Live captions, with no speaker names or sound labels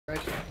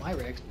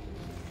my Rex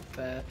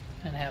fat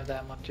and have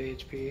that much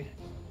HP.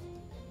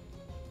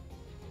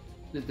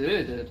 The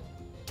dude.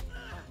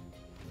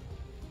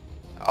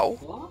 Oh.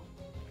 What?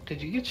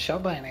 Did you get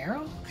shot by an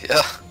arrow?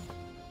 Yeah.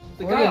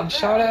 The We're guy getting up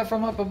shot there. at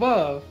from up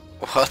above.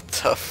 What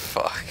the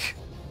fuck?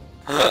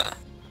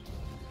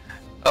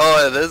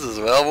 Oh, it is as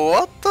well.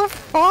 What the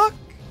fuck?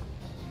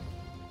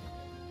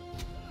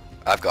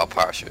 I've got a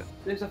parachute.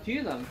 There's a few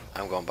of them.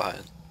 I'm going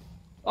behind.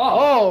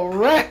 Oh! Oh,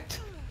 wrecked!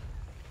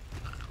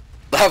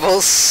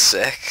 Level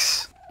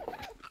 6.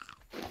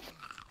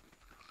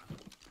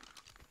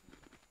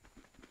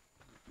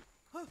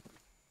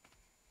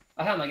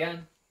 I hit him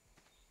again.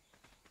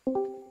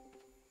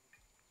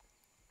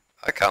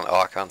 I can't. Oh,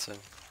 I can't see.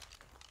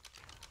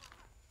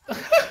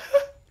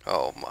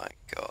 Oh my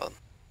god.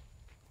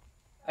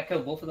 I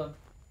killed both of them.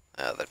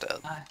 Yeah, they're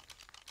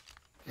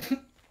dead.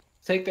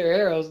 Take their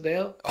arrows,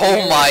 Dale.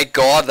 Oh my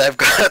god, they've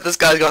got this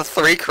guy's got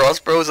 3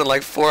 crossbows and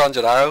like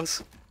 400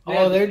 arrows.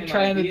 Oh, they're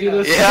trying to do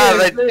this. Yeah,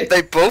 same thing.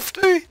 they both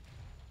do.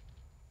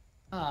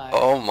 Aye.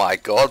 Oh my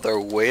god, they're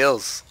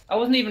whales. I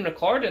wasn't even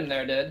recording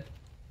there, dude.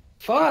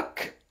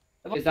 Fuck!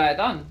 Is that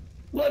done?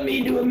 Let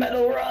me do a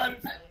metal run!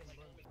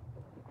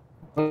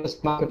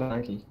 Let's mark a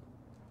donkey.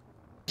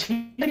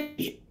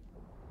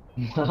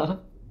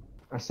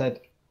 I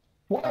said.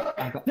 What?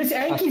 I This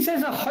Anki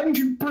says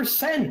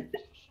 100%.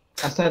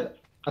 I said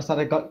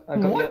I got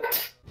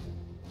What?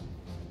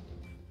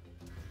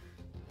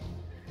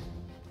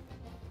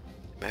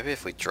 Maybe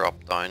if we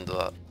drop down to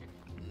that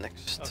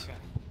next. Okay.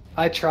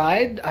 I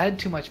tried. I had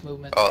too much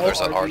movement. Oh, there's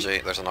an RG.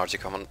 RG. There's an RG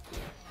coming.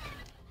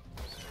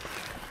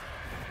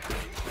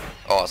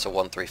 Oh, it's a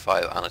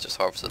 135, and it just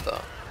harvested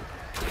that.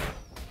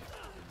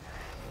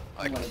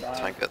 I I'm can gonna die.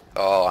 tank it.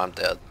 Oh, I'm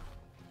dead.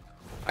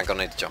 I'm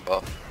gonna need to jump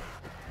off.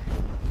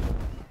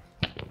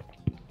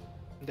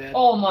 Dead.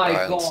 Oh my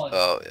Right, god.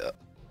 Oh yeah.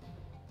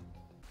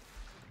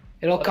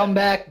 It'll come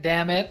back,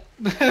 damn it.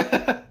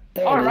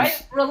 There it Alright,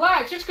 is.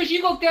 relax. Just because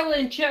you go Dylan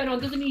and chatting on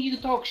doesn't mean you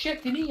can talk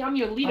shit to me. I'm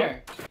your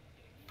leader.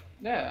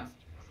 Yeah.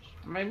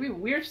 I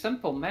mean, we're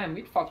simple men.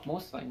 We'd fuck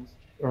most things.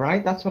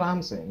 Right, that's what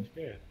I'm saying.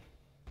 Yeah.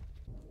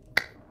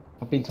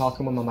 I've been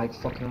talking with my mic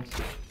fucking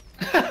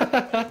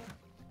off.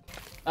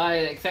 I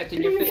accepted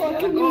your You fit.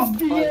 fucking this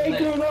DA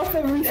going off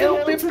everything.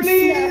 Help me, else and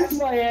please.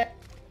 snap my ass.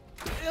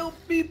 Help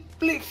me,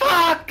 please.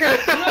 Fuck!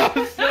 That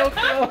was so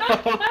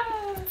close.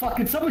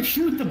 Fucking someone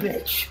shoot the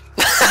bitch.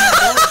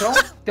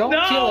 Don't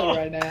No! kill it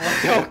right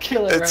now. Don't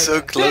kill it It's so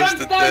right close to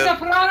Dude, death.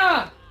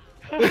 piranha!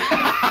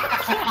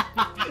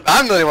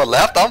 I'm the only one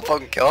left. I'm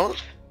fucking killing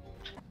it.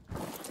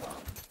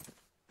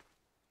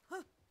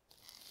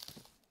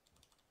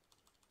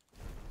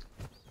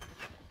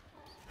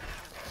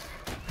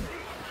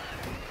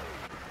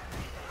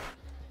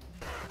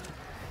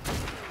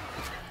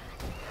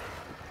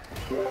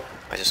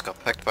 I just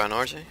got picked by an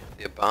RG.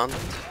 The abandoned.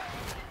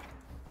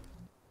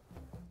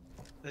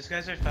 Those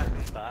guys are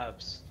fucking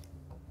babs.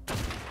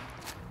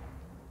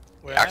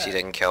 He actually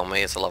didn't kill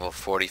me. It's a level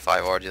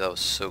 45 RG. That was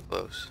so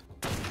close.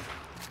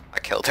 I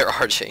killed their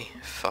RG.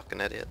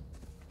 Fucking idiot.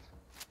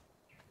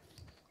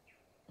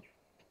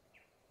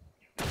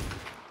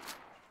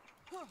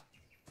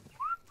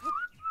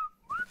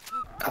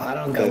 I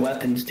don't got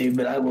weapons, dude,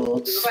 but I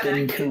will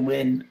spin to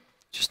win.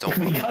 Just don't.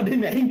 We got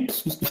an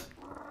Anki.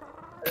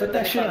 Put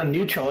that shit on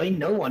neutral, ain't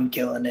no one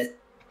killing it.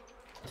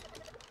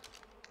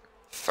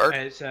 Fert.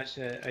 Hey,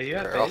 Sasha, are you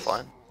at You're base?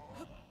 offline.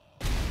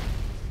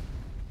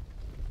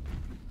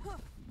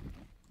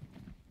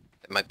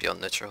 It might be on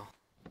neutral.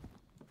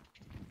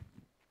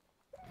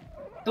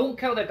 Don't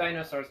kill the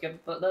dinosaurs.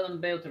 Let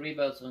them be able to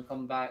rebuild so they can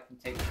come back and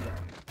take shit.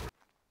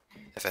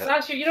 If it,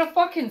 Sasha, you're a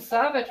fucking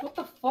savage. What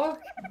the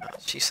fuck?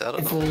 she said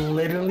it. It's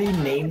literally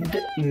named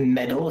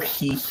Metal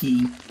Hee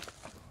Hee.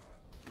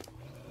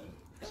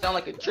 Sound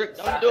like a trick,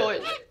 don't do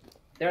it.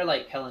 They're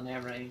like killing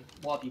everything.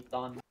 What have you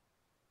done?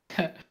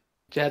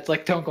 Jet's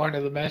like, don't go under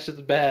the mesh,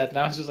 it's bad. And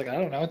I was just like, I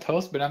don't know,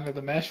 Toast been under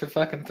the mesh for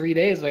fucking 3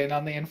 days waiting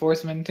on the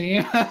enforcement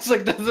team. I was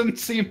like, doesn't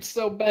seem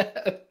so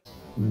bad.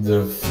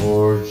 The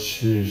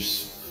forge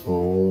is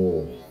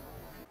full.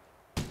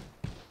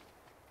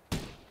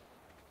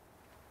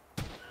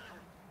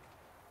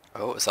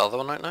 Oh, is the other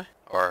one out now?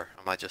 Or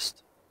am I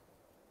just...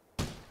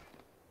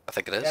 I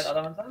think it is. Yeah, the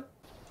other one's on?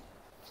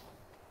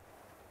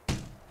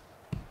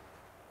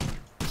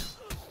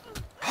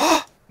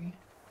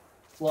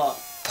 What?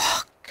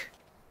 Fuck.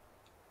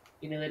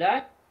 You nearly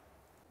died?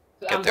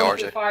 So Get I'm the going RG.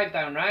 to 5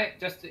 down, right?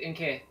 Just in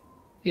case.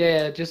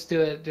 Yeah, just do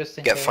it, just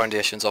in Get case.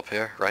 foundations up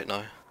here right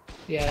now.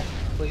 Yeah,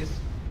 please.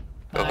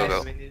 Go, go,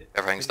 go. We need-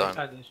 Everything's we need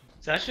down. foundation.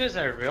 Sasha's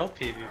our real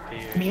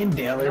PvP. Me and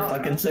Dale are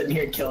fucking sitting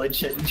here killing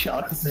shit and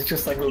Shockist is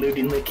just like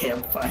looting the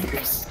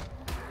campfires.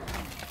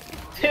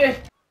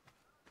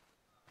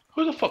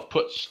 Who the fuck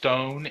put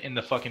stone in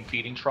the fucking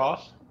feeding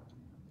trough?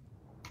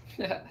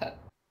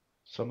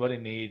 Somebody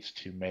needs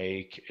to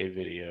make a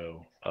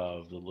video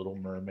of the Little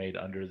Mermaid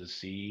Under the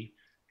Sea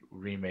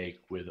remake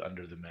with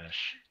Under the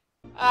Mesh.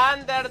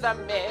 Under the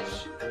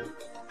mesh.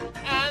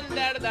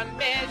 Under the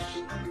mesh.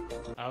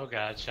 Oh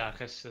god,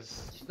 Shockist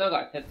is... She's still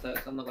got tits out,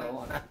 so I'm not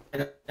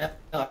gonna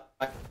lie.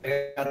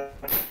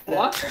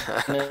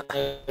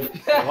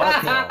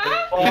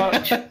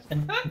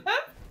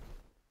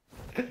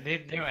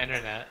 Need new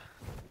internet.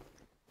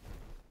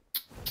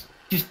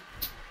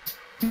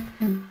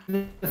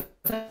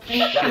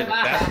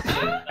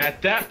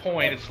 At that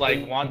point, it's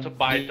like, want to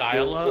buy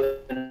dial-up?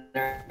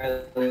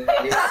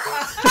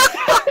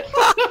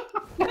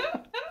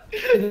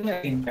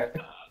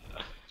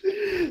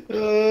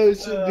 Oh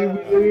shit, dude,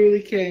 we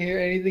literally can't hear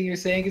anything you're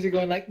saying because you're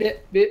going like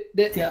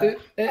Yeah,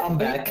 I'm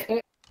back.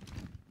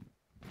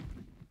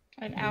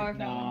 An hour from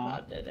Nah.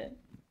 Bob did it.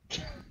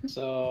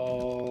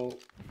 So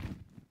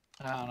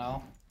I don't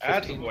know.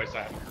 That's a 15. voice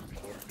I haven't heard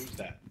before. Who's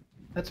that?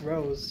 That's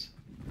Rose.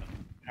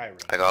 Hi,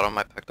 Rose. I got him,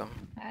 I picked him.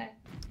 Hi.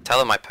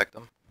 Tell him I picked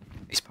him.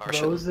 He's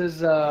partial. Rose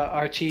is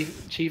our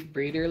chief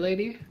breeder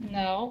lady.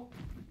 No.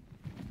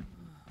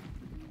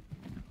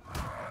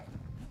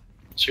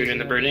 Shooting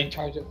the In breeding.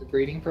 charge of the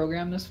breeding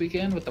program this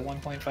weekend with the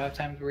 1.5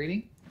 times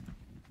breeding.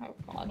 Oh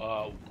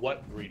god.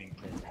 What breeding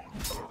program?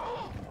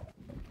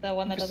 The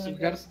one that Just, doesn't you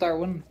gotta start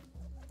one.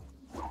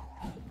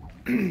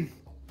 I'm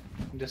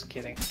just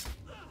kidding.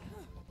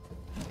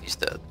 He's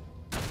dead.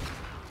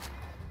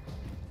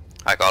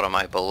 I got him,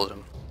 I bullied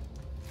him.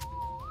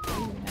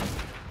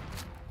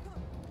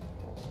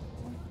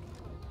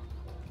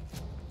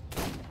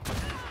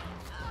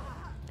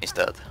 He's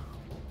dead.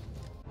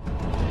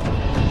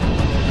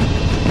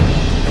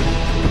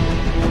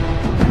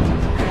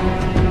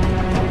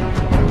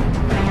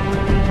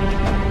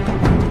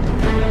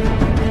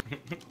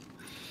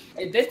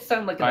 It did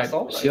sound like an Alright,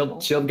 assault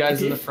shield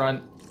guys in the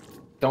front.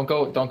 Don't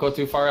go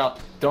too far out.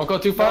 Don't go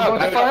too far out.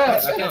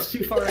 That's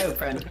too far out,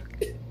 friend.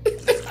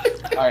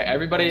 Alright,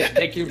 everybody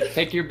take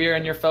your beer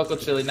and your Felco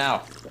chili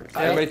now.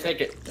 Everybody take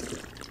it.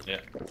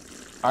 Yeah.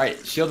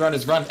 Alright, shield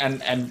runners run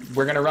and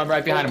we're gonna run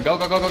right behind him. Go.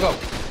 Go.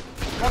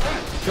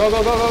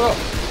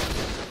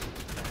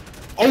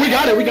 Oh, we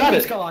got it.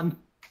 It's gone.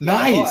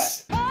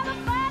 Nice.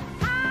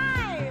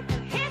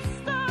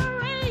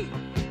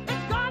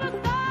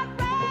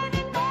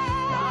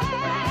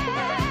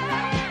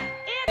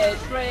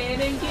 It's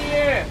raining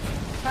here.